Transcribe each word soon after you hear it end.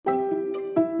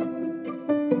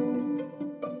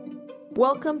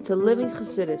Welcome to Living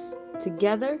Chassidus.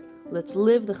 Together, let's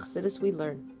live the Chassidus we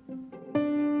learn.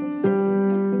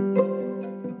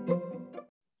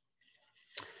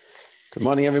 Good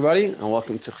morning, everybody, and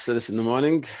welcome to Chassidus in the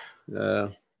morning.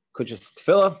 Kuntres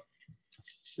HaTefila.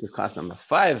 This is class number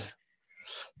 5.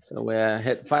 So we're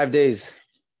hit 5 days.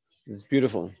 This is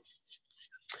beautiful.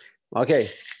 Okay,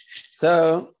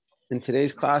 so in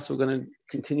today's class, we're going to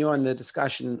continue on the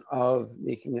discussion of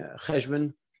making a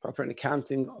cheshbon, proper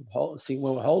accounting, seeing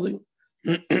where we're holding,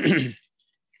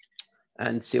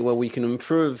 and see where we can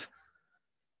improve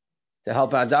to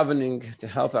help our davening, to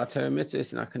help our Torah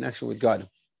mitzvahs and our connection with God.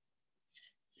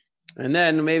 And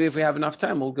then maybe if we have enough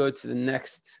time, we'll go to the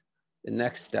next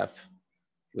step,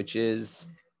 which is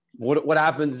what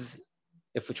happens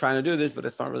if we're trying to do this, but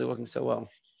it's not really working so well.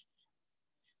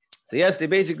 So yesterday,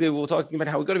 basically, we were talking about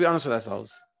how we've got to be honest with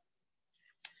ourselves.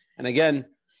 And again,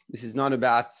 this is not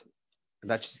about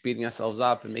just beating ourselves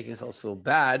up and making ourselves feel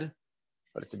bad,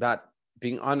 but it's about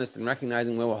being honest and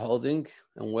recognizing where we're holding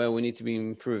and where we need to be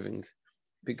improving.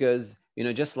 Because,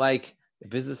 just like a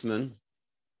businessman,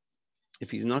 if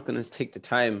he's not going to take the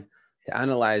time to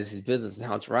analyze his business and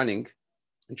how it's running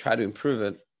and try to improve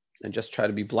it and just try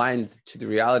to be blind to the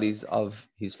realities of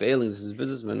his failings as a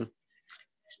businessman,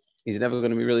 he's never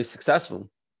going to be really successful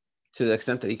to the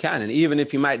extent that he can. And even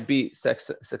if he might be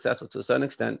successful to a certain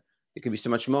extent, there could be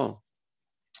so much more.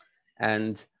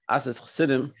 And us as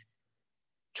Chassidim,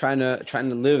 trying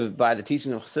to live by the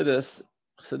teaching of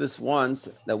Chassidus wants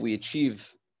that we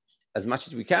achieve as much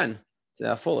as we can to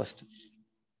our fullest.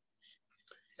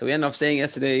 So we ended up saying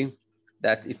yesterday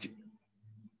that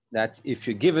if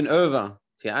you're given over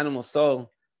to your animal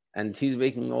soul and he's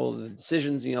making all the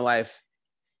decisions in your life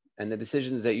and the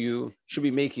decisions that you should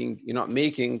be making, you're not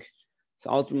making,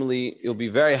 so ultimately it'll be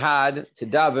very hard to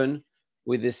daven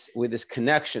with this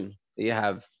connection that you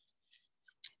have,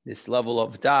 this level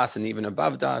of das and even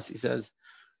above das, he says,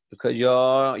 because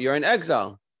you're in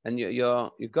exile and your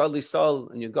godly soul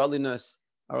and your godliness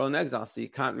are all in exile, so you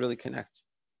can't really connect.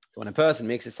 So when a person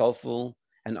makes a soulful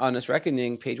and honest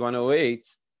reckoning, page 108,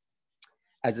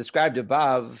 as described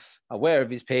above, aware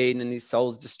of his pain and his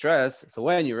soul's distress. So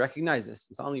when you recognize this,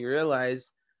 it's only you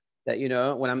realize that,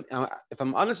 if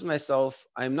I'm honest with myself,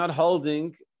 I'm not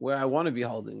holding where I want to be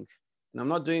holding. And I'm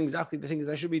not doing exactly the things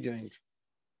I should be doing.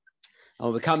 I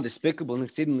will become despicable and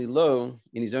exceedingly low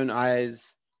in his own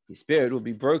eyes. His spirit will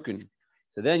be broken.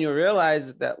 So then you'll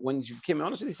realize that when you became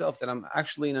honest with yourself, that I'm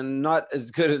actually not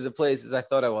as good as a place as I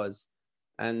thought I was.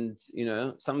 And,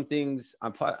 some things,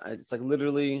 it's like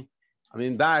literally, I'm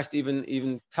embarrassed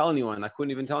even tell anyone. I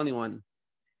couldn't even tell anyone.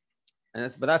 And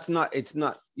it's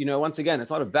not, once again,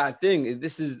 it's not a bad thing.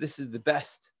 This is the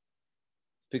best,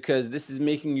 because this is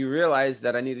making you realize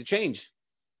that I need to change.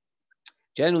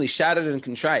 Generally shattered and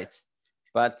contrite,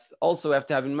 but also have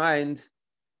to have in mind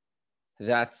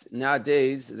that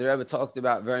nowadays the Rebbe talked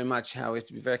about very much how we have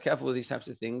to be very careful with these types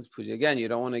of things, because again, you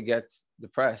don't want to get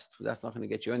depressed, but that's not going to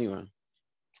get you anywhere.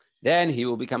 Then he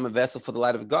will become a vessel for the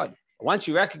light of God. Once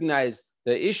you recognize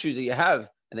the issues that you have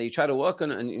and that you try to work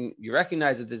on, and you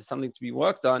recognize that there's something to be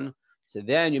worked on, so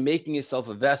then you're making yourself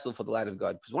a vessel for the light of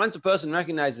God. Because once a person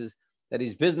recognizes that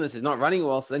his business is not running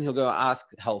well, so then he'll go ask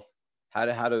help, how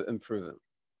to improve it.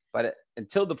 But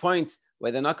until the point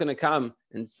where they're not going to come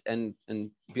and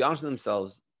be honest with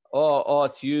themselves, or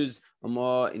to use a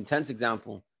more intense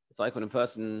example, it's like when a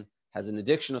person has an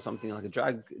addiction or something like a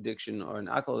drug addiction or an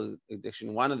alcohol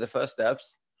addiction, one of the first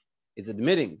steps is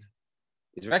admitting,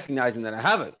 is recognizing that I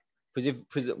have it.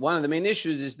 Because one of the main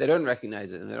issues is they don't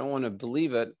recognize it and they don't want to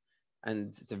believe it. And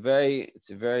it's a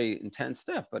very intense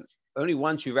step. But only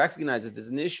once you recognize that there's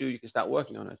an issue, you can start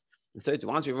working on it. And so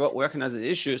once you recognize the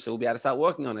issue, so we'll be able to start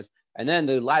working on it. And then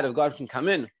the light of God can come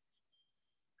in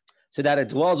so that it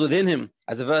dwells within him.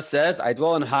 As the verse says, I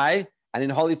dwell in high and in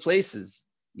holy places,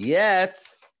 yet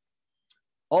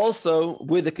also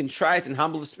with a contrite and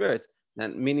humble spirit,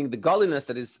 and meaning the godliness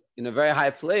that is in a very high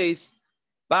place,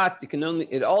 but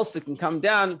it also can come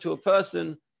down to a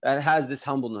person that has this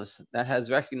humbleness, that has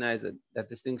recognized that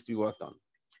there's things to be worked on.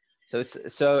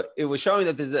 So it was showing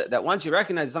that that once you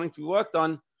recognize there's something to be worked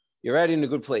on, you're already in a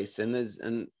good place, and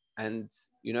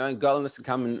godliness can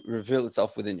come and reveal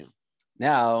itself within you.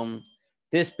 Now,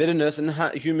 this bitterness and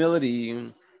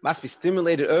humility must be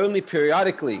stimulated only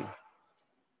periodically,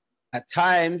 at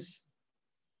times,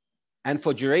 and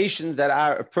for durations that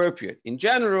are appropriate. In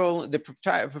general, the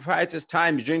proprietor's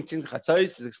time during Tzimtzum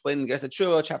Chatzos is explained in Gesed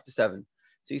Shuvah, chapter 7.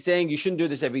 So he's saying you shouldn't do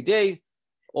this every day.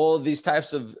 All these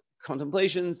types of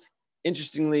contemplations.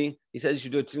 Interestingly, he says you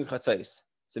should do it Tzimtzum Chatzos.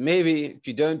 So maybe if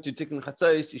you don't do Tikkun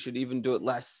Chatzos, you should even do it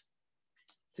less.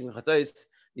 Tikkun Chatzos,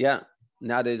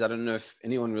 Nowadays, I don't know if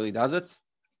anyone really does it.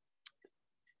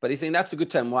 But he's saying that's a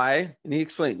good time. Why? And he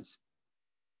explains.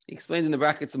 He explains in the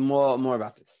brackets more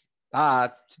about this.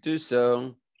 But to do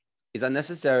so is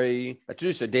unnecessary. But to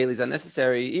do so daily is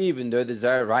unnecessary, even though the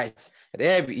Zohar writes that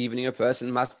every evening a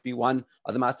person must be one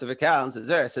of the master of accounts. The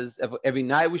Zohar says every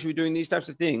night we should be doing these types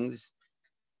of things.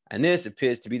 And this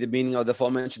appears to be the meaning of the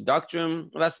aforementioned doctrine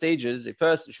of our sages. A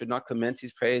person should not commence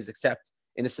his prayers except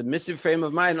in a submissive frame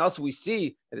of mind. And also we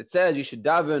see that it says you should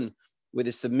daven with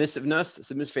a submissiveness, a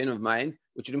submissive frame of mind,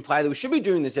 which would imply that we should be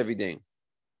doing this every day,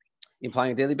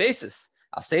 implying a daily basis.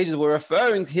 Our sages were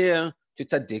referring here to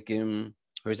tzaddikim,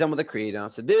 who resemble the Creator.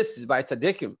 So this is by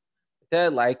tzaddikim. They're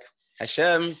like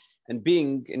Hashem and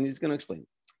being, and he's going to explain.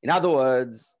 In other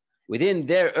words, within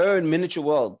their own miniature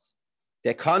worlds,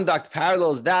 their conduct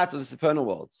parallels that of the supernal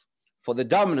worlds. For the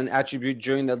dominant attribute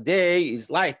during the day is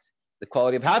light, the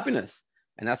quality of happiness.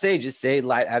 And our sages say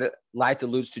light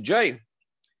alludes to joy.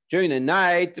 During the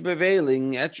night, the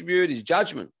prevailing attribute is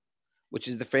judgment, which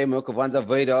is the framework of one's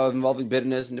avodah involving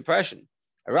bitterness and depression,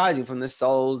 arising from the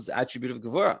soul's attribute of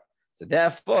gevurah. So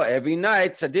therefore, every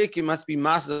night, tzaddikim must be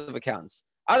masters of accounts.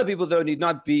 Other people, though, need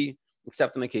not be,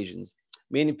 except on occasions.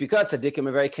 Meaning because tzaddikim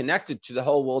are very connected to the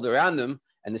whole world around them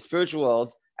and the spiritual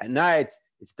world, at night,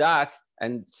 it's dark,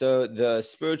 and so the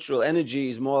spiritual energy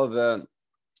is more of a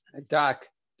dark,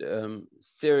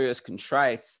 serious,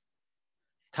 contrite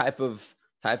type of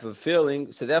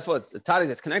feeling. So therefore, it's a tzaddik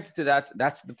that's connected to that.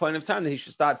 That's the point of time that he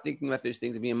should start thinking about those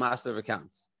things to be a master of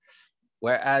accounts.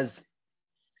 Whereas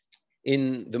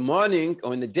in the morning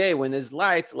or in the day when there's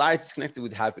light is connected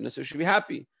with happiness, so we should be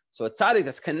happy. So a tzaddik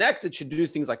that's connected should do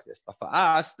things like this. But for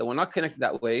us, that we're not connected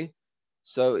that way,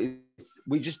 so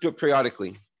we just do it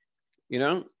periodically,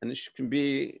 and it can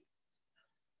be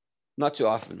not too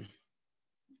often.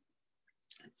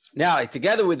 Now,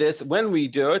 together with this, when we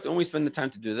do it, when we spend the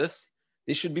time to do this,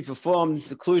 this should be performed in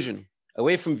seclusion,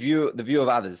 away from the view of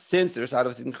others. Since the Rashad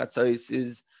of Chatzos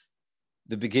is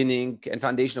the beginning and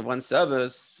foundation of one's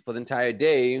service for the entire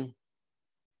day.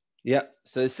 Yeah,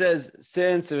 so it says,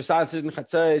 since the Rashad of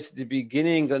Chatzos, the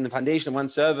beginning and the foundation of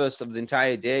one's service of the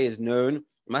entire day is known, it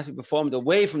must be performed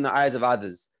away from the eyes of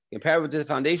others, comparable to the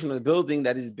foundation of the building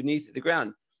that is beneath the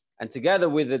ground. And together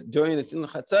with it, during the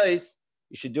Chatzos,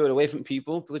 you should do it away from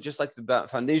people, because just like the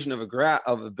foundation of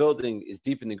a building is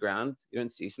deep in the ground, you don't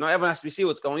see. So not everyone has to see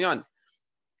what's going on,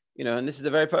 and this is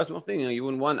a very personal thing. You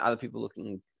wouldn't want other people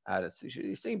looking at it. So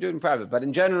you're saying do it in private. But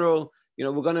in general, we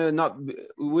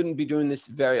wouldn't be doing this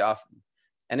very often.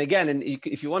 And again,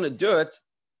 if you want to do it,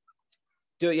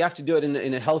 you have to do it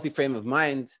in a healthy frame of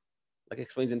mind, like it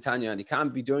explains in Tanya. And you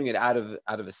can't be doing it out of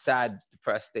a sad,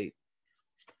 depressed state.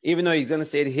 Even though you're going to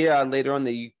say it here later on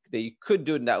that you could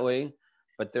do it that way.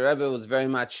 But the Rebbe was very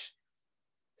much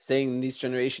saying in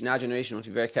our generation, we have to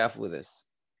be very careful with this.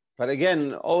 But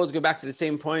again, always go back to the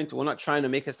same point. We're not trying to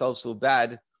make ourselves feel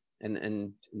bad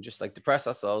and just like depress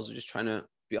ourselves. We're just trying to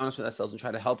be honest with ourselves and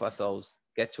try to help ourselves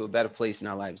get to a better place in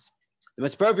our lives. The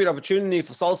most appropriate opportunity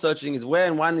for soul searching is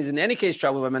when one is in any case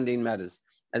troubled by mundane matters,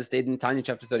 as stated in Tanya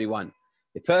chapter 31.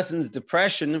 A person's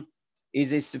depression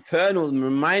is a supernal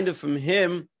reminder from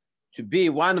him to be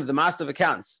one of the master of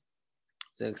accounts.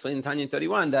 So explain in Tanya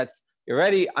 31 that you're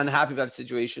already unhappy about the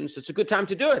situation, so it's a good time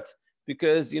to do it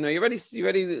because you're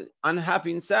already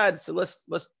unhappy and sad. So let's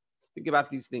think about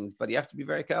these things, but you have to be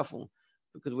very careful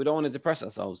because we don't want to depress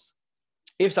ourselves.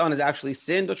 If someone has actually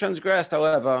sinned or transgressed,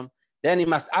 however, then he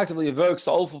must actively evoke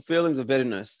soulful feelings of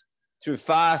bitterness through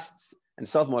fasts and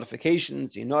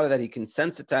self-mortifications in order that he can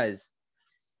sensitize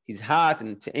his heart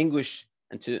and to anguish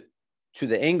and to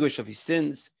the anguish of his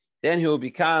sins. Then he will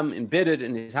become embittered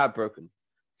and his heart broken.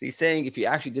 So he's saying if you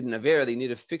actually did an avera that you need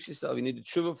to fix yourself, you need to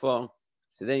tshuva for,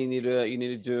 so then you need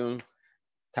to do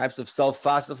types of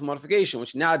self-fast, self-mortification,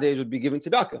 which nowadays would be giving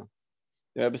tzedakah.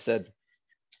 The Rebbe said.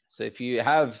 So if you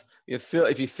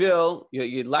feel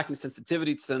you're lacking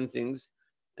sensitivity to certain things,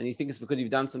 and you think it's because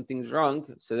you've done some things wrong,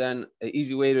 so then an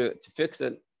easy way to fix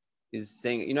it is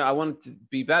saying, I want it to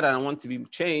be better, I want it to be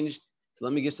changed, so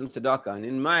let me give some tzedakah. And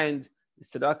in mind,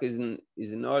 this tzedakah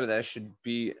is in order that I should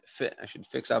be fit. I should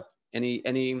fix up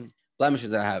any blemishes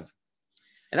that I have.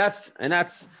 And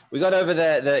that's we got over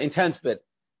the intense bit.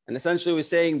 And essentially we're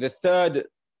saying the third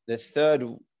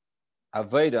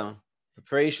avodah,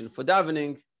 preparation for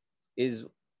davening, is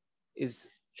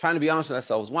trying to be honest with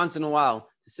ourselves once in a while,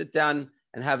 to sit down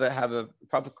and have a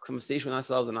proper conversation with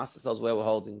ourselves and ask ourselves where we're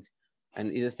holding,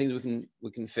 and either things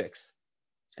we can fix,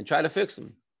 and try to fix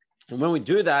them. And when we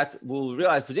do that, we'll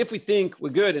realize, because if we think we're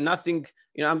good and nothing,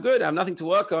 I'm good, I have nothing to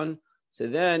work on, so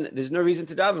then there's no reason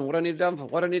to daven. What do I need to daven for?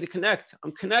 What do I need to connect?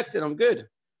 I'm connected, I'm good.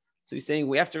 So he's saying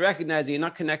we have to recognize that you're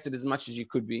not connected as much as you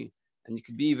could be, and you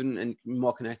could be even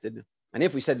more connected. And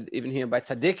if we said even here by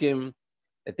tzaddikim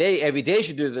that they every day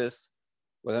should do this,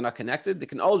 where they're not connected, they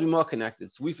can always be more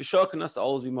connected. So we for sure can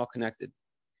always be more connected.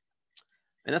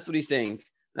 And that's what he's saying.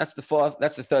 That's the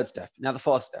third step. Now the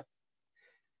fourth step.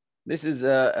 This is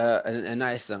a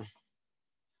nice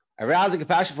arousing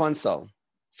compassion for one's soul.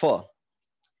 4.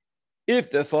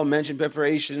 If the aforementioned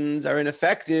preparations are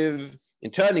ineffective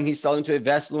in turning his soul into a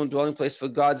vessel and dwelling place for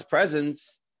God's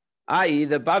presence, i.e.,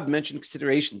 the above mentioned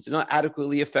considerations do not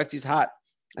adequately affect his heart,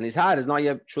 and his heart is not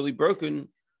yet truly broken.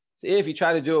 So if you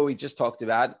try to do what we just talked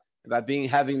about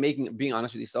being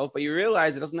honest with yourself, but you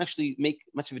realize it doesn't actually make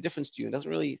much of a difference to you.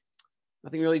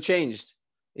 Nothing really changed.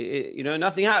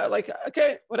 Nothing like,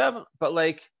 okay, whatever. But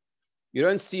like, you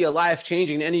don't see your life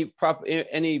changing in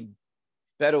any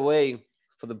better way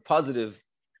for the positive,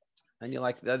 and you're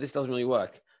like, this doesn't really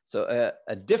work. So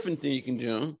a different thing you can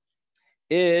do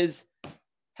is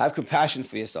have compassion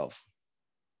for yourself.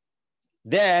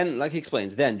 Then, like he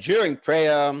explains, during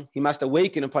prayer, he must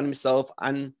awaken upon himself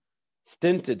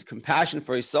unstinted compassion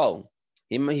for his soul.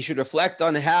 He should reflect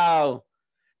on how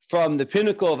from the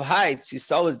pinnacle of heights, his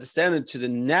soul is descended to the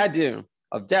nadir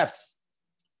of depths.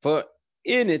 For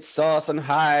in its source on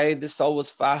high, the soul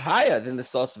was far higher than the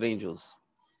source of angels.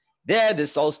 There, the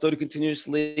soul stood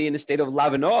continuously in a state of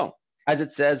love and awe, as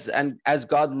it says, and as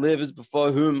God lives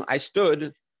before whom I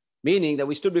stood, meaning that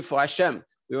we stood before Hashem.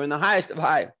 We were in the highest of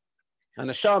high. And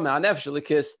Hashem, our nefesh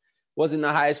elikis, was in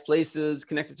the highest places,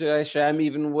 connected to Hashem,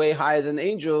 even way higher than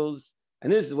angels.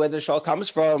 And this is where the shal comes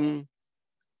from.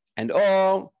 And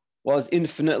all was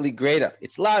infinitely greater.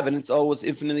 Its love and its all was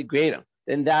infinitely greater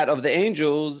than that of the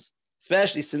angels,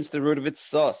 especially since the root of its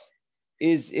source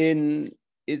is in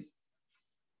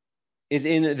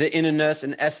the innerness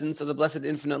and essence of the blessed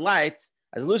infinite light,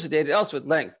 as elucidated elsewhere at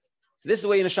length. So this is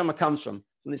where neshama comes from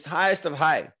this highest of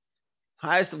high,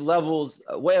 highest of levels,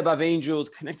 way above angels,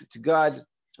 connected to God.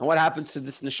 And what happens to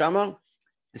this neshama?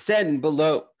 Descending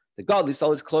below. The godly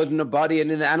soul is clothed in a body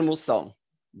and in the animal soul.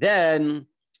 Then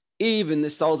even the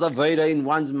soul's avodah in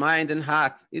one's mind and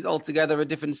heart is altogether a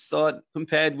different sort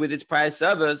compared with its prior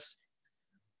service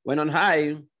when on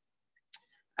high,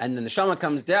 and the neshama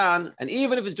comes down, and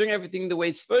even if it's doing everything the way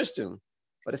it's supposed to,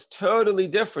 but it's totally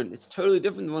different. It's totally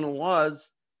different than when it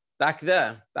was back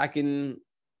there, back in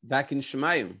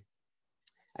Shemayim.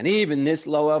 And even this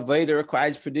lower avodah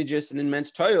requires prodigious and immense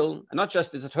toil, and not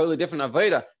just it's a totally different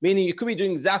avodah, meaning you could be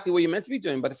doing exactly what you're meant to be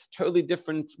doing, but it's a totally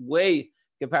different way in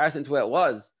comparison to where it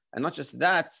was. And not just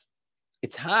that,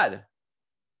 it's hard.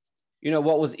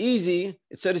 What was easy,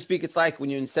 so to speak, it's like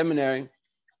when you're in seminary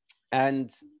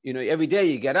and, every day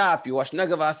you get up, you wash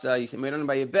nagavasa, you sit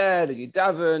by your bed, and you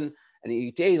daven, and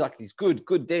you days like these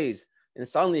good days. And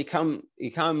suddenly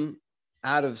you come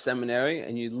out of seminary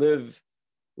and you live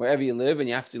wherever you live, and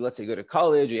you have to, let's say, go to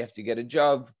college, or you have to get a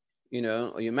job,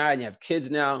 or you're married and you have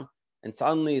kids now. And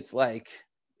suddenly it's like,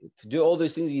 to do all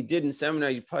those things you did in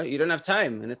seminary, you don't have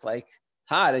time. And it's like, it's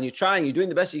hard, and you're doing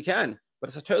the best you can, but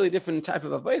it's a totally different type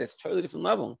of avodah. It's a totally different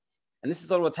level. And this is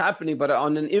sort of what's happening, but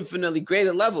on an infinitely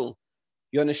greater level.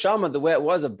 Your neshama, the way it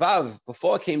was above,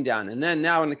 before it came down, and then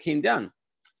now when it came down.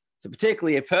 So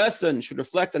particularly a person should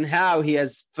reflect on how he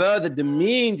has further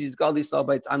demeaned his godly soul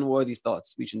by its unworthy thoughts,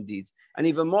 speech, and deeds. And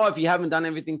even more, if you haven't done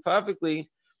everything perfectly,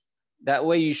 that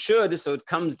way you should, so it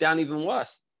comes down even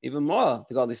worse, even more,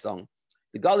 the godly soul.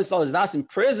 The godly soul is thus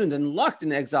imprisoned and locked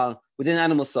in exile within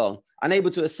animal soul,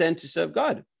 unable to ascend to serve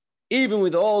God. Even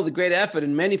with all the great effort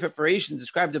and many preparations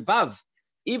described above,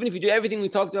 even if you do everything we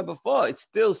talked about before, it's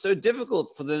still so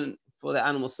difficult for the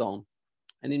animal soul.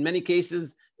 And in many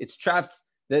cases, it's trapped,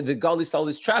 the godly soul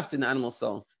is trapped in the animal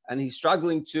soul, and he's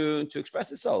struggling to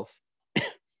express itself.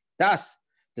 Thus,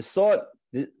 the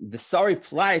sorry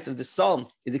plight of the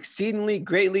soul is exceedingly,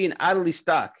 greatly, and utterly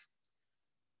stark.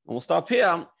 And we'll stop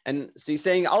here. And so he's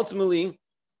saying, ultimately,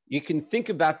 you can think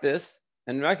about this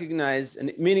and recognize,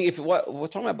 and meaning if what we're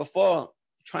talking about before,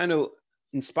 trying to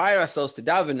inspire ourselves to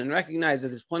daven and recognize that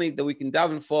there's plenty that we can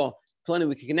daven for, plenty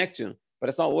we can connect to, but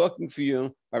it's not working for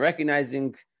you by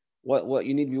recognizing what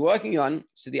you need to be working on.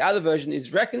 So the other version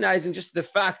is recognizing just the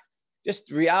fact, just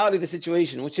the reality of the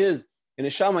situation, which is the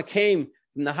neshama came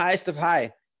from the highest of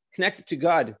high, connected to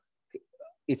God.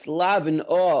 Its love and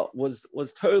awe was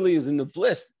in the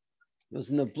bliss. It was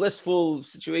in the blissful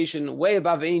situation, way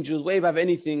above angels, way above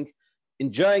anything,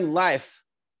 enjoying life.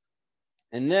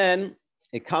 And then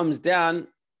it comes down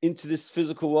into this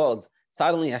physical world.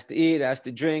 Suddenly it has to eat, it has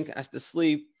to drink, it has to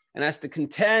sleep, and has to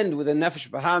contend with a nefesh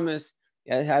bahamis.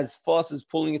 It has forces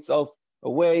pulling itself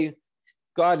away.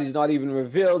 God is not even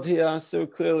revealed here so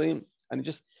clearly. And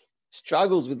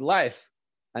struggles with life,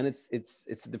 and it's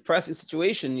a depressing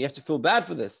situation. You have to feel bad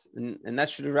for this, and that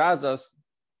should arouse us.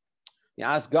 You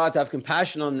ask God to have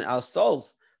compassion on our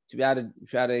souls, to be able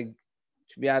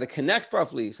to connect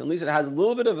properly. So at least it has a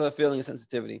little bit of a feeling of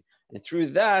sensitivity, and through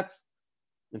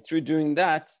doing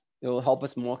that, it will help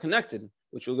us more connected.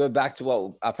 Which will go back to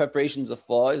what our preparations are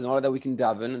for, is in order that we can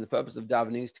daven, and the purpose of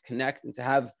davening is to connect and to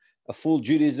have a full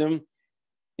Judaism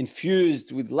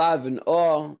infused with love and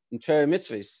awe and Torah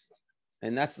mitzvahs,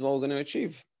 and that's what we're going to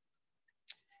achieve.